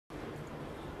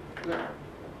Good.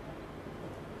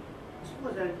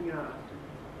 Suppose anything your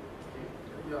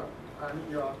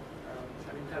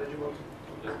unintelligible.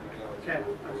 Can.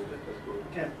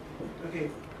 Can. Okay.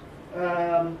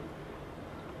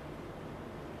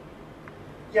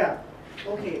 Yeah.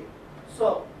 Okay.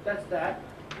 So that's that.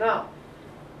 Now,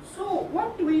 so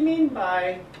what do we mean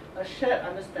by a shared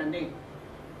understanding?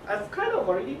 I've kind of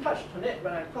already touched on it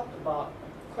when I talked about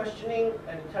questioning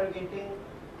and interrogating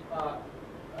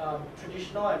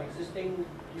traditional and existing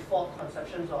default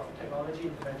conceptions of technology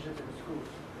interventions in schools.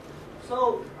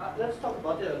 So let's talk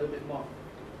about it a little bit more.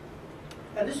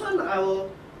 And this one I will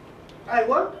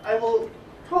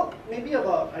talk maybe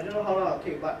about, I don't know how long I'll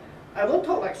take, but I won't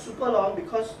talk like super long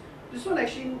because this one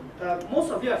actually,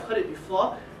 most of you have heard it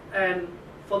before, and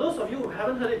for those of you who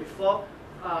haven't heard it before,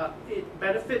 it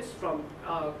benefits from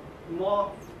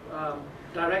more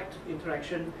direct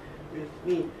interaction with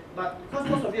me. But because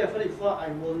most of you have heard it before, I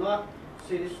will not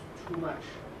say this too much,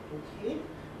 okay?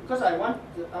 Because I want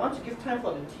to give time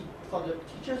for the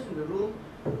teachers in the room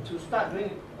to start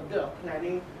doing a bit of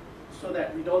planning so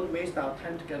that we don't waste our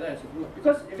time together as a group.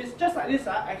 Because if it's just like this,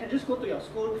 I can just go to your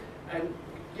school and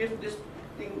give this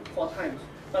thing 4 times.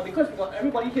 But because we got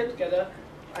everybody here together,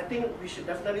 I think we should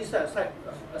definitely set aside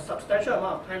a substantial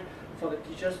amount of time for the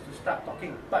teachers to start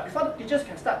talking. But before the teachers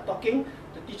can start talking,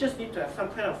 the teachers need to have some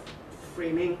kind of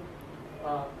framing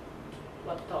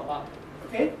what to talk about.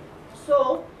 Okay?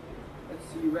 So, let's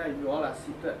see where you all are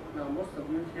seated. Now, most of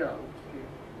you here are okay.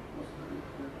 Most of you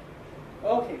here.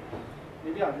 Okay.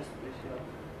 Maybe I'll just place here.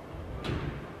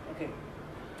 Okay.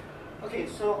 Okay,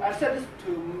 so I've said this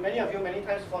to many of you many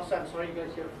times before, so I'm sorry you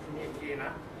guys hear from me again.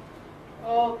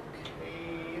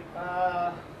 Okay.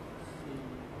 Let's see.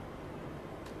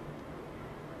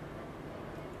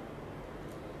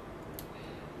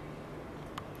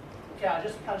 Okay, I'll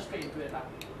just plunge straight into it.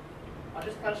 I'll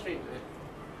just plunge straight into it.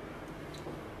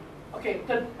 Okay,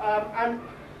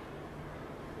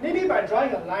 maybe by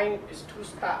drawing a line is too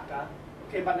stark.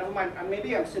 Okay, but never mind.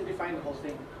 Maybe I'm simplifying the whole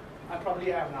thing. I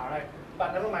probably am now, right?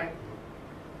 But never mind.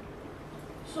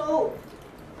 So,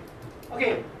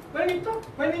 okay, when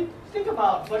we think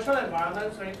about virtual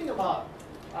environments, when we think about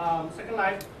Second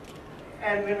Life,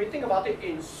 and when we think about it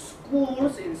in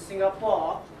schools in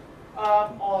Singapore,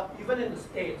 or even in the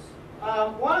States,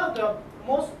 one of the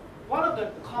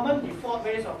common default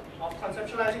ways of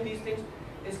conceptualizing these things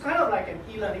is kind of like an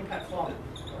e-learning platform.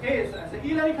 Okay, it's an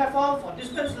e-learning platform for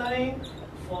distance learning,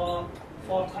 for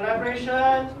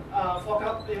collaboration,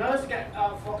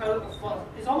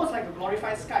 it's almost like a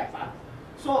glorified Skype.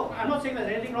 So I'm not saying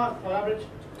there's anything wrong with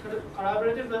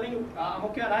collaborative learning.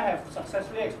 Amokyo and I have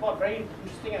successfully explored very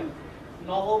interesting and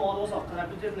novel models of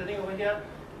collaborative learning over here.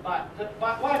 But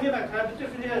what I mean by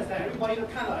collaborative here is that everybody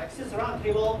kind of like sits around a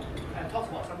table and talks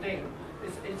about something.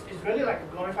 It's really like a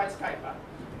glorified Skype.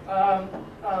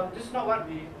 This is not what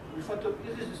we refer to.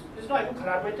 This is not even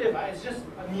collaborative. It's just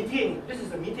a meeting. This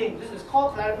is a meeting. This is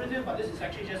called collaborative, but this is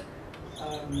actually just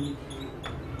a meeting.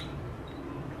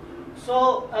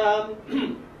 So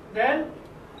then,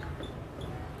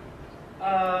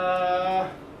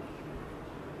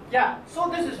 yeah. So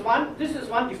this is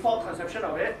one default conception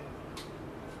of it.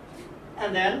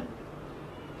 And then,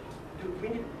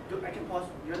 I can pause.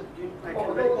 I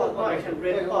can really pause. No, I can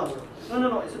really pause.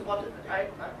 No. It's important.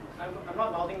 I'm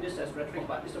not mouthing this as rhetoric,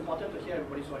 but it's important to hear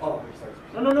everybody's voice. Oh, sorry.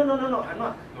 No. I'm not.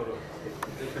 No.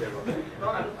 No,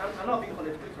 I'm not being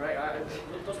politically correct.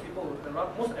 Those people,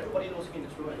 most everybody knows me in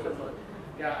this room except for.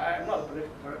 Yeah, I'm not a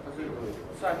political correct person.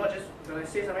 So I'm not just when I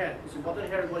say something. It's important to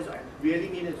hear everybody's voice. I really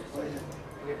mean it.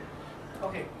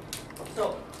 Okay.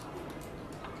 So,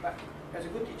 as a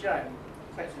good teacher, I'm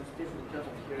quite sensitive in terms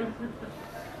of hearing.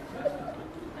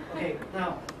 Okay,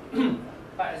 now,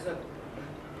 but as a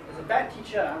bad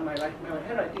teacher, my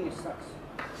handwriting sucks.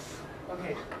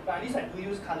 Okay, but at least I do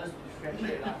use colors to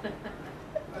differentiate.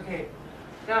 Okay,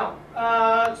 now,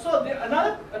 so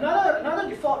another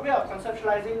default way of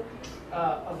conceptualizing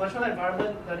a virtual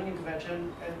environment learning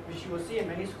intervention, and which you will see in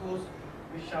many schools,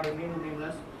 which shall remain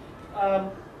nameless,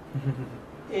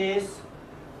 is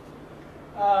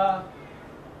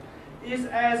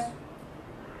as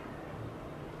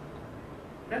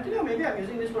maybe I'm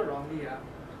using this word wrongly.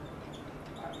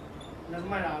 Never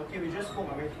mind. Okay, we just spoke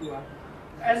our way through.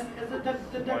 As the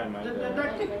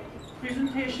didactic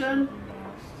presentation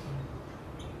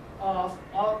of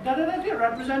the didactic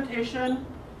representation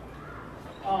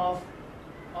of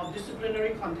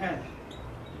disciplinary content.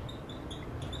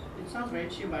 It sounds very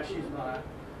cheap, but actually it's not.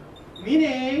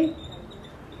 Meaning,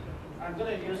 I'm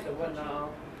going to use the word now,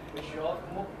 which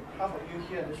half of you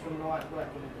here in this room know what I'm going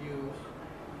to use.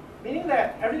 Meaning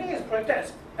that everything is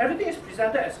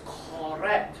presented as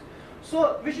correct.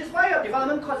 So, which is why your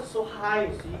development cost is so high,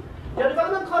 you see. Your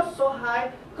development cost is so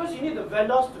high because you need the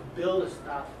vendors to build the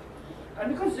stuff.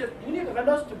 And because you need the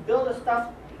vendors to build the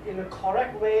stuff in a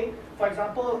correct way, for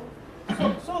example,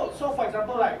 so for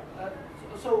example, like,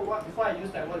 before I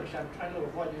use that word, which I'm trying to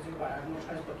avoid using, but I have no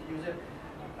choice but to use it.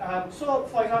 So,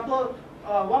 for example,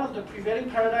 one of the prevailing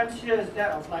paradigms here is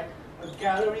that of like a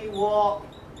gallery walk,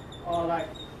 or like,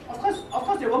 of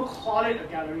course, they won't call it a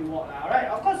gallery walk now, right?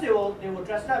 Of course, they will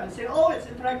dress it up and say, oh, it's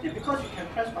interactive because you can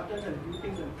press buttons and do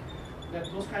things and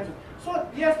those kinds of. So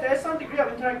yes, there is some degree of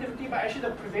interactivity, but actually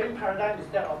the prevailing paradigm is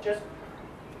that of just.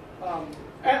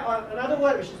 Another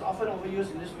word which is often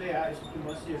overused in this way is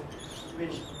immersive,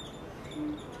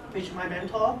 which my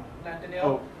mentor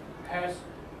Nathaniel has.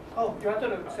 Oh, you wanted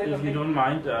to say something? If you don't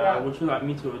mind, would you like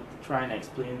me to try and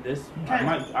explain this?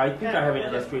 I think I have an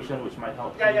illustration which might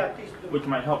help. Please do. Which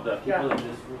might help the people in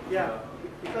this room. Yeah,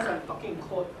 because I'm talking in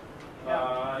code.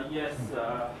 Yes.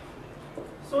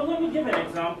 So let me give an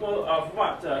example of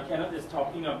what Kenneth is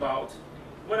talking about.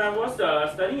 When I was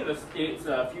studying in the States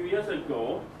a few years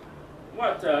ago,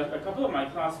 what a couple of my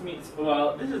classmates,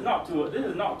 well, this is not to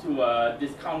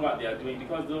discount what they are doing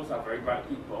because those are very bright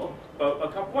people, but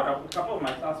what a couple of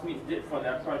my classmates did for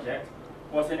their project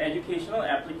was an educational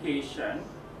application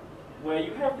where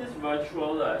you have this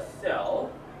virtual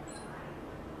cell,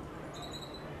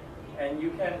 and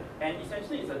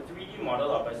essentially it's a 3D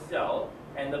model of a cell,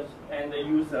 and the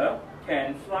user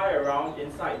can fly around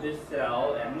inside this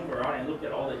cell and move around and look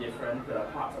at all the different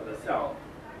parts of the cell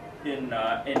in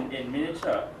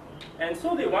miniature. And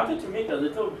so they wanted to make a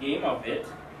little game of it,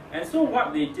 and so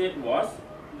what they did was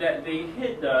that they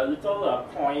hid the little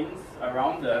coins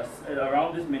around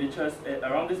this miniature,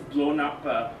 around this blown up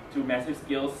to massive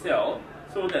scale cell,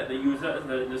 so that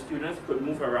the students could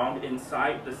move around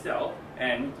inside the cell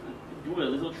and do a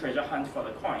little treasure hunt for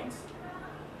the coins.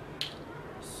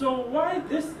 So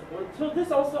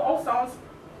this all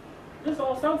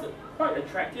sounds quite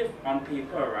attractive on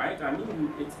paper, right? I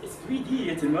mean, it's 3D,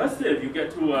 it's immersive. You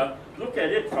get to look at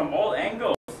it from all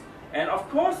angles. And of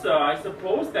course, I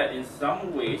suppose that in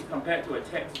some ways, compared to a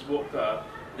textbook,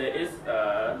 there is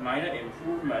a minor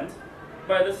improvement.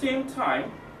 But at the same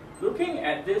time, looking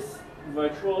at this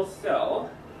virtual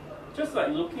cell, just like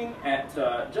looking at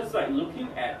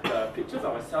pictures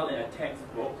of a cell in a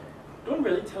textbook, don't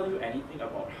really tell you anything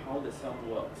about how the cell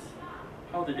works,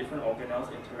 how the different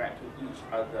organelles interact with each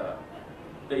other,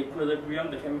 the equilibrium,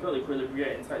 the chemical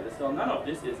equilibria inside the cell. None of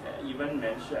this is even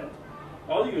mentioned.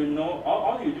 All you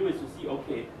do is to see,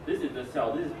 okay, this is the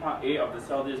cell, this is part A of the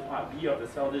cell, this is part B of the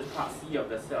cell, this is part C of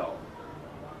the cell,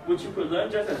 which you could learn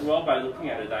just as well by looking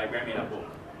at a diagram in a book.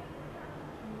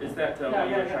 Is that what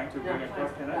you're trying to bring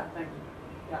across, Kenneth? Yeah, thank you.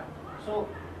 Yeah. So,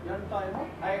 you want to talk about?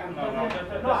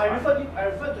 I refer to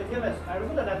Nathaniel as my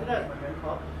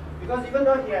mentor, because even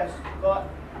though he has got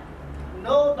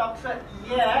no doctorate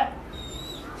yet,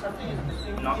 something is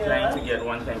missing. Not trying to get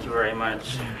one, thank you very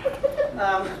much.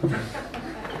 I've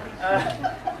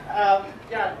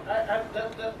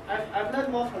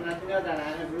learned more from Nathaniel than I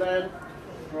have learned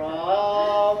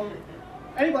from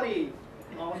anybody,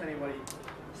 almost anybody.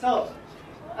 So,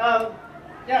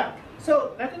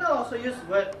 so Nathaniel also used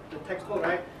the word the textbook,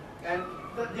 right? And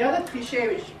the other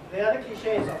cliche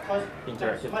is of course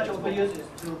much overused is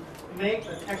to make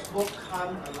the textbook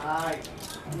come alive.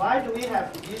 Why do we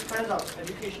have these kinds of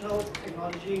educational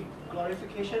technology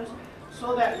glorifications?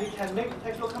 So that we can make the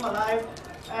textbook come alive,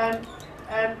 and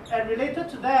related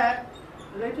to that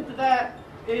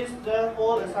is the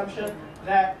whole assumption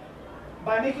that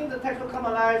by making the textbook come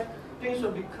alive, things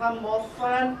will become more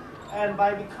fun, and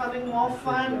by becoming more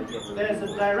fun, there's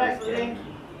a direct link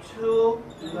to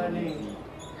learning.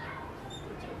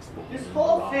 This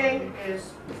whole thing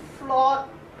is fraught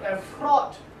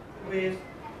with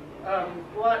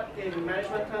what in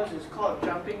management terms is called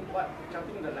jumping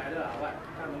the ladder, what? I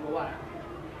can't remember what.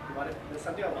 There's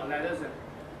something about ladders.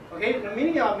 Okay, the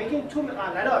meaning you are making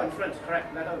ladder of inference,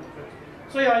 correct? Ladder of inference.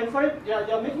 So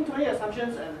you're making too many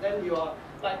assumptions, and then you are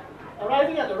like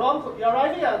arriving at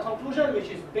a conclusion which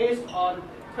is based on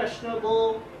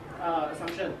questionable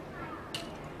assumption.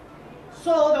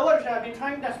 So the word which I've been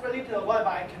trying desperately to avoid, but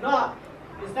I cannot,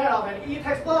 is that of an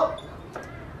e-textbook.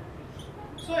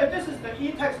 So if this is the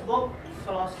e-textbook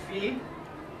philosophy,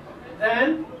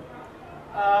 then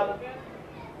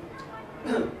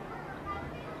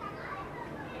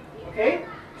okay,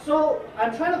 so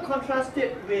I'm trying to contrast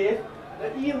it with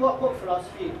the e-workbook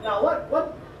philosophy. Now,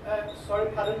 sorry,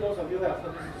 pardon those of you who have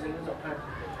heard this zillions of times.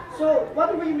 So,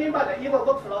 what do we mean by the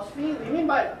e-workbook philosophy? I mean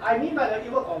by the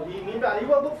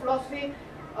e-workbook philosophy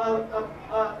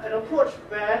an approach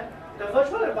where the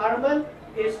virtual environment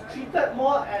is treated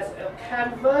more as a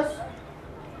canvas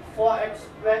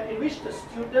in which the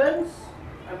students,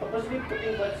 I'm purposely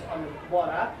putting words on the board,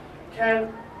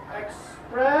 can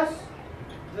express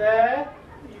their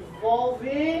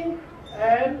evolving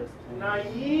and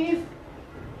naive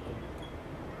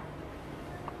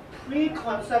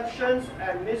preconceptions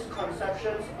and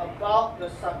misconceptions about the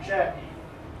subject.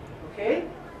 Okay?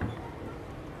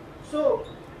 So,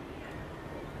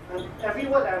 every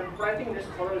word I'm writing in this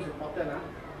column is important.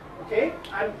 Okay?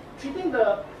 I'm treating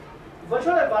the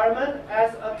virtual environment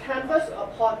as a canvas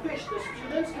upon which the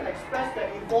students can express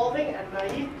their evolving and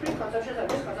naive preconceptions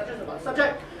and misconceptions about the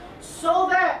subject, so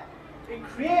that it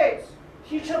creates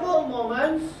teachable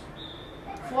moments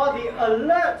for the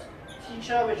alert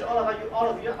teacher, which all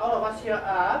of us here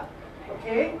are,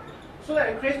 okay? So that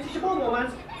it creates teachable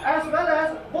moments, as well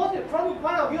as both from the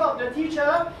point of view of the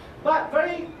teacher, but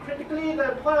very critically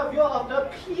the point of view of the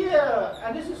peer.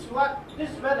 And this is where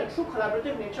the true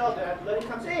collaborative nature of the learning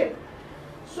comes in.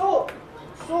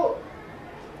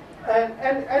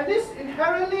 And this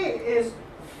inherently is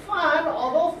fun,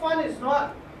 although fun is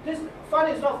not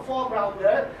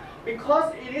foregrounded,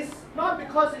 because it is not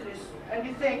because it is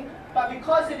anything, but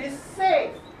because it is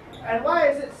safe. And why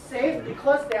is it safe?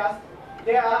 Because they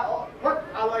are what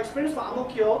our experience for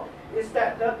Amokyo is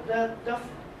that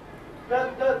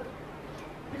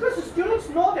because the students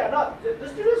know they're not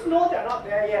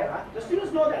there yet. The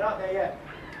students know they're not there yet.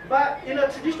 But in a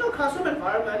traditional classroom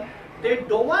environment, they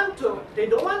don't want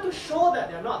to show that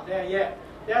they're not there yet.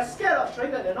 They are scared of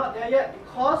showing that they're not there yet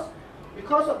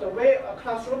because of the way a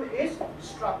classroom is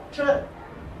structured.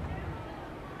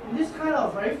 In this kind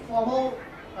of very formal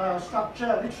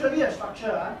structure, literally a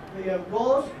structure, where you have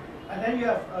rows, and then you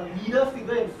have a leader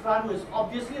figure in front who is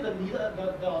obviously the leader,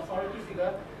 the authority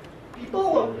figure.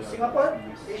 People in Singapore,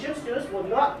 Asian students will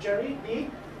not generally be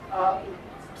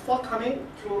forthcoming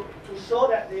to show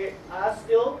that they are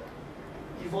still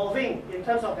evolving in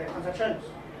terms of their conceptions.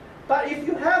 But if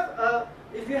you have a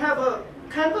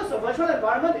canvas, a virtual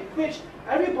environment in which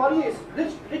everybody is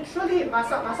literally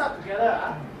masak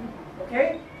together,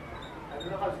 okay? I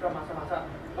don't know how to spell masak,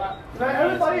 but when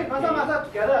everybody is masak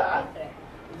together,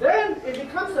 then it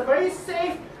becomes a very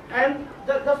safe, and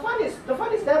the fun is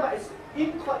there, but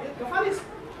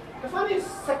the fun is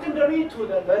secondary to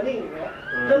the learning. Yeah?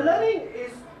 The learning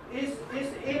is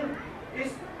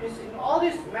in all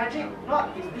this magic,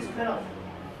 not in this kind of.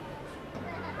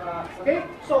 Okay,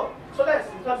 so that's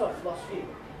in terms of philosophy.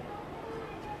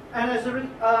 And as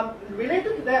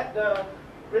related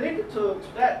to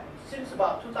that, since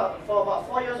about 2000, for about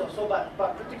 4 years or so, but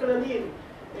particularly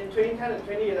in 2010 and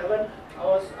 2011, I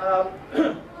was I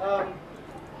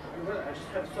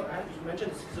have to mention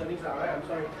the 6 learnings now, right? I'm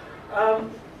sorry.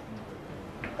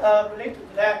 Related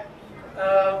to that.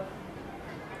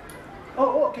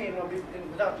 Okay, no,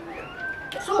 without.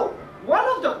 So one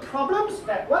of the problems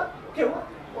that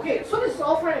okay, so this is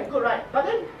all fine and good, right? But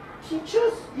then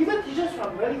teachers, even teachers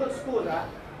from really good schools,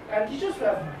 and teachers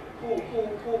who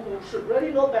should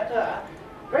really know better,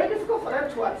 very difficult for them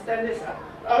to understand this. No.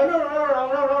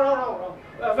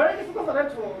 Very difficult for them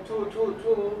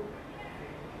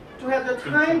to have the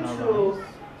time to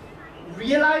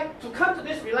realize, to come to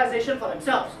this realization for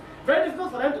themselves. Very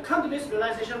difficult for them to come to this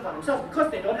realization for themselves because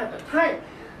they don't have the time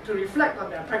to reflect on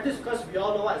their practice, because we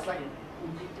all know what it's like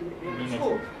in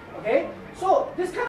school. Okay, so this kind